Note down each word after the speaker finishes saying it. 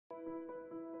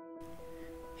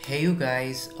Hey you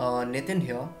guys, Nitin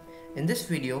here. In this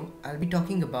video, I'll be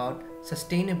talking about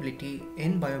sustainability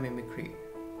in biomimicry.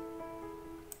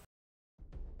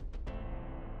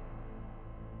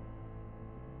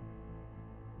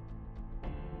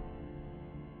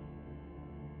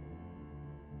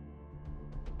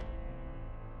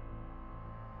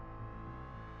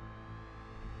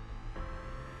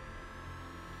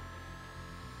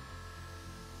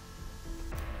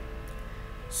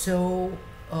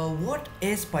 What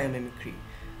is biomimicry?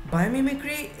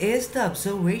 Biomimicry is the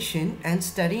observation and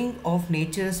studying of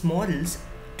nature's models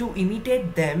to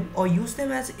imitate them or use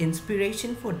them as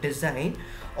inspiration for design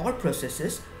or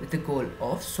processes with the goal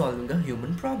of solving a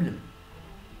human problem.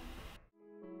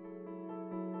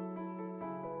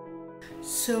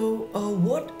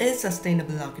 What is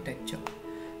sustainable architecture?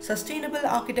 Sustainable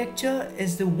architecture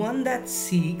is the one that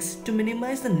seeks to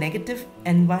minimize the negative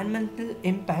environmental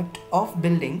impact of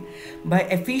building by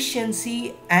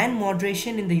efficiency and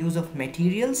moderation in the use of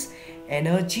materials,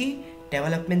 energy,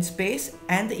 development space,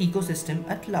 and the ecosystem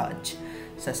at large.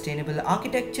 Sustainable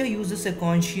architecture uses a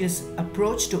conscious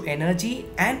approach to energy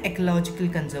and ecological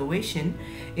conservation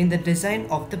in the design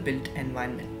of the built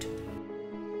environment.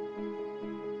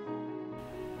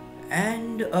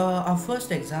 And our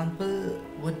first example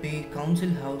would be Council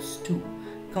House 2.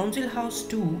 Council House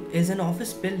 2 is an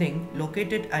office building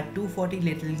located at 240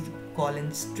 Little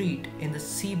Collins Street in the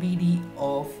CBD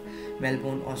of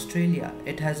Melbourne, Australia.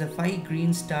 It has a 5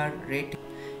 Green Star rating.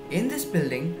 In this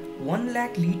building, 1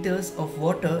 lakh liters of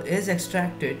water is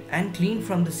extracted and cleaned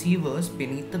from the sewers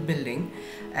beneath the building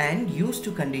and used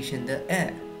to condition the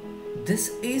air.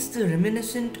 This is the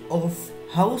reminiscent of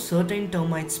how certain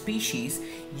termite species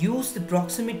use the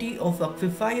proximity of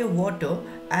aquifer water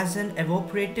as an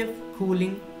evaporative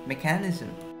cooling mechanism.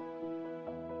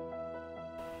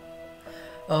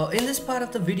 In this part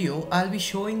of the video, I'll be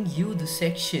showing you the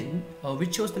section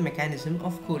which shows the mechanism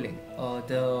of cooling.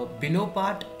 The below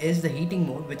part is the heating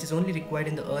mode, which is only required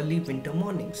in the early winter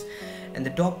mornings, and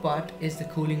the top part is the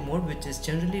cooling mode, which is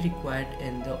generally required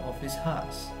in the office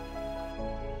hours.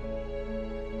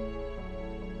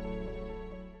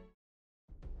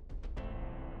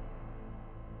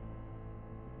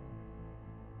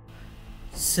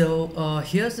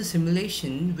 Here's the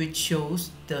simulation which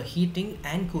shows the heating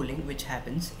and cooling which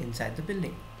happens inside the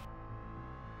building.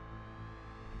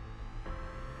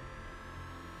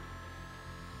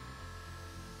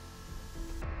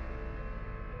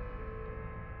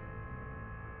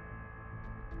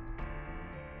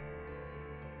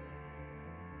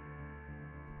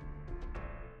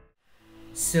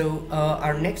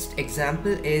 Our next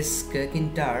example is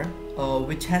Kirkin Tower,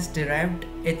 which has derived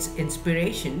its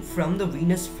inspiration from the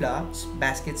Venus Flowers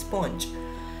basket sponge.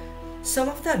 Some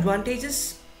of the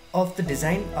advantages of the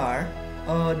design are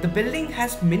the building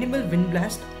has minimal wind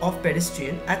blast of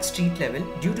pedestrian at street level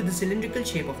due to the cylindrical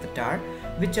shape of the tower,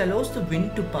 which allows the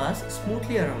wind to pass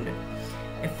smoothly around it.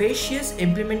 Efficacious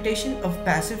implementation of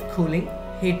passive cooling,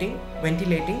 heating,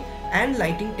 ventilating, and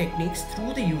lighting techniques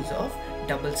through the use of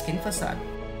double skin facade.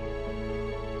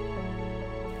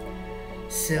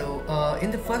 In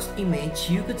the first image,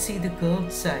 you could see the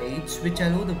curved sides which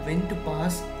allow the wind to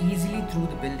pass easily through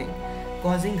the building,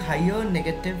 causing higher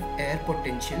negative air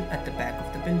potential at the back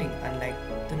of the building, unlike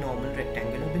the normal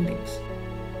rectangular buildings.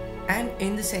 And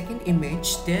in the second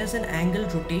image, there's an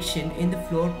angled rotation in the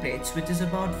floor plates which is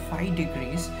about 5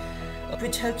 degrees,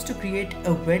 which helps to create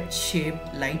a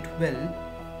wedge-shaped light well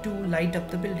to light up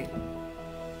the building.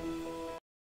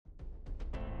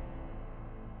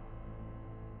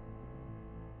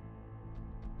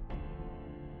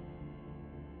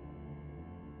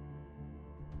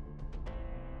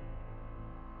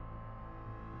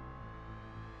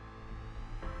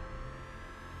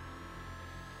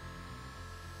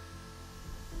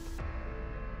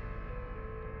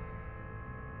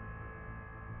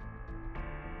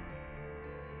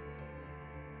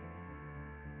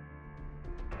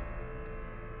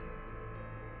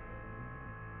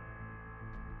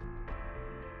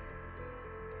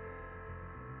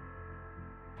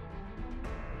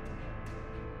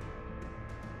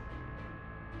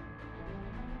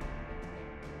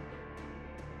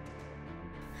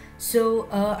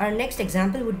 Our next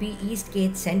example would be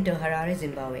Eastgate Center, Harare,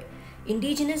 Zimbabwe.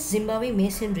 Indigenous Zimbabwe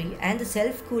masonry and the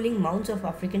self-cooling mounds of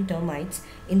African termites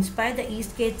inspire the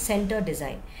Eastgate Center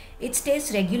design. It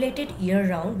stays regulated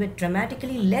year-round with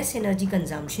dramatically less energy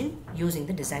consumption using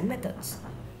the design methods.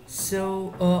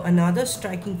 Another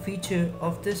striking feature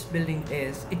of this building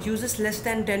is it uses less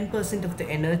than 10% of the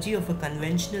energy of a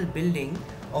conventional building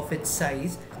of its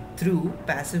size through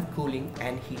passive cooling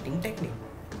and heating technique.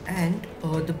 And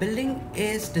the building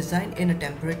is designed in a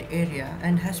temperate area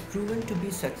and has proven to be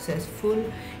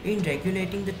successful in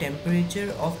regulating the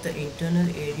temperature of the internal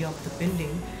area of the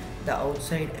building, the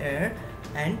outside air,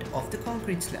 and of the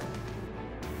concrete slab.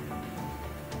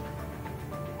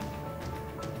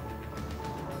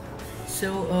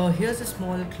 So here's a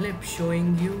small clip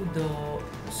showing you the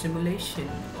simulation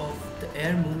of the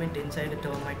air movement inside a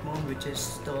termite mound, which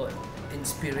is the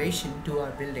inspiration to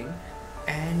our building,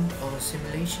 and a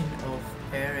simulation of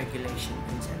air regulation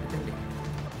inside the building.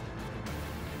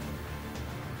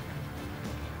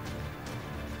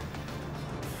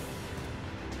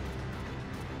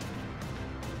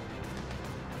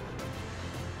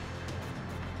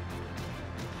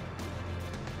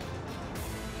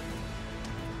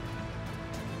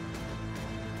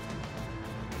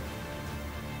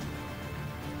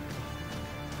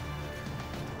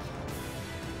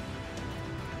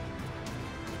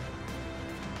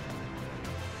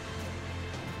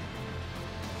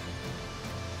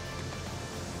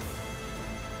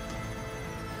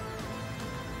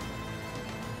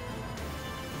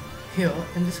 Here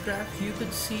in this graph you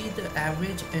could see the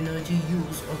average energy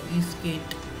use of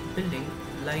Eastgate building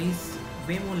lies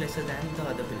way more lesser than the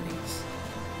other buildings.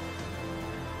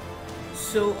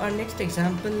 So our next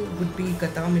example would be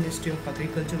Qatar Ministry of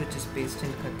Agriculture, which is based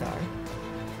in Qatar.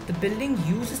 The building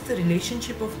uses the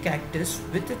relationship of cactus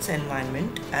with its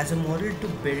environment as a model to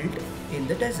build in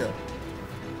the desert.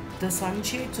 The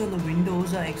sunshades on the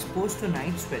windows are exposed to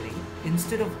night swelling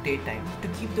instead of daytime to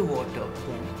keep the water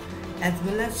warm, as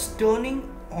well as turning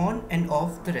on and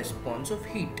off the response of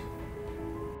heat.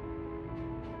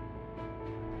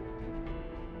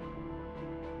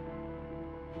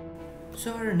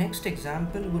 So our next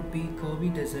example would be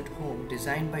curvy desert home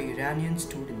designed by Iranian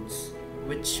students,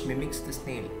 which mimics the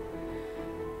snail.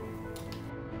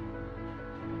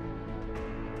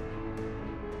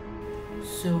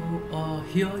 So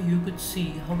here you could see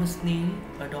how a snail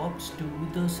adapts to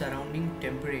the surrounding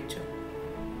temperature.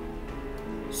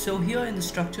 So here in the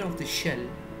structure of the shell,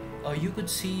 you could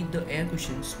see the air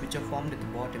cushions which are formed at the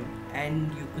bottom,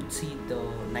 and you could see the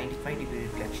 95-degree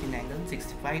reflection angle,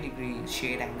 65-degree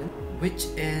shade angle, which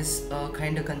is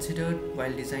kind of considered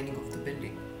while designing of the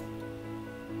building.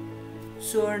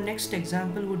 So our next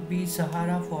example would be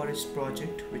Sahara Forest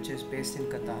Project, which is based in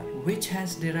Qatar, which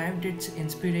has derived its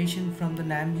inspiration from the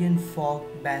Namibian fog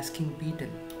basking beetle.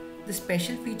 The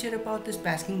special feature about this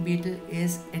basking beetle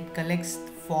is it collects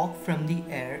fog from the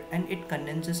air and it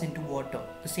condenses into water.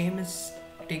 The same is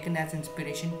taken as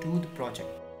inspiration to the project.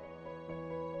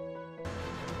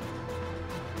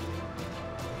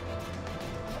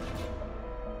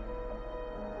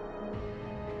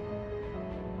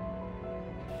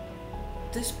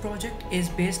 This project is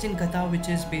based in Qatar, which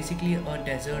is basically a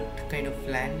desert kind of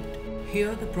land.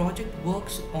 Here the project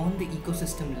works on the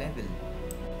ecosystem level,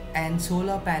 and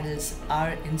solar panels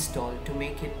are installed to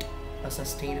make it a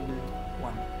sustainable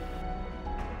one.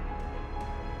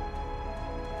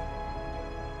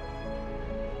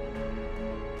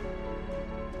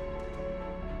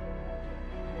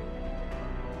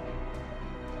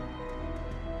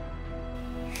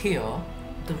 Here,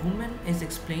 the woman is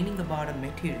explaining about a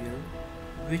material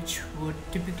which would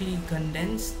typically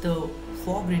condense the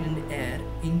fog-ridden air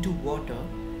into water,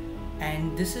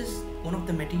 and this is one of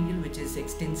the material which is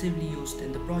extensively used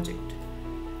in the project.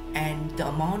 And the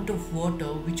amount of water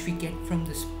which we get from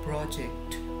this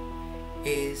project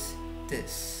is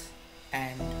this,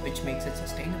 and which makes it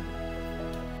sustainable.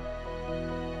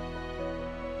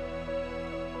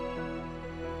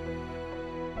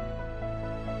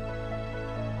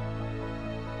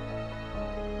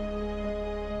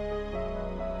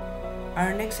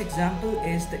 Our next example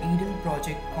is the Eden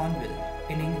Project Cornwall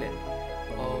in England,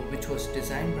 which was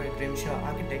designed by Grimshaw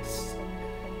Architects.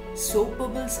 Soap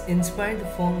bubbles inspired the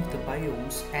form of the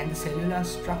biomes, and the cellular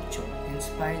structure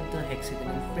inspired the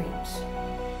hexagonal frames.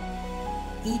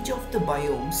 Each of the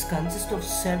biomes consists of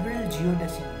several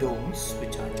geodesic domes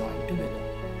which are joined together.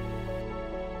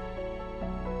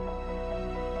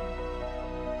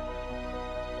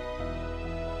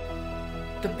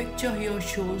 The picture here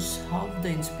shows how the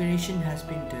inspiration has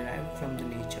been derived from the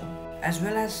nature, as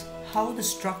well as how the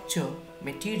structure,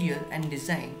 material and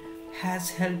design has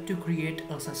helped to create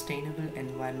a sustainable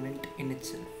environment in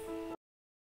itself.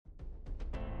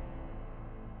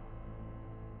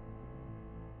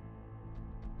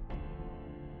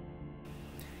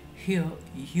 Here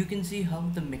you can see how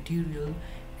the material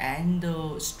and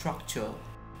the structure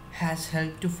has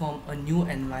helped to form a new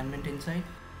environment inside.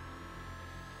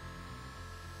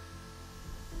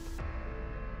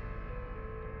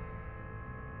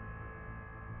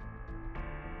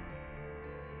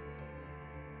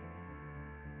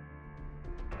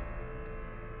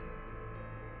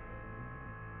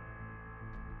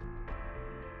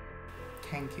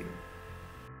 Thank you.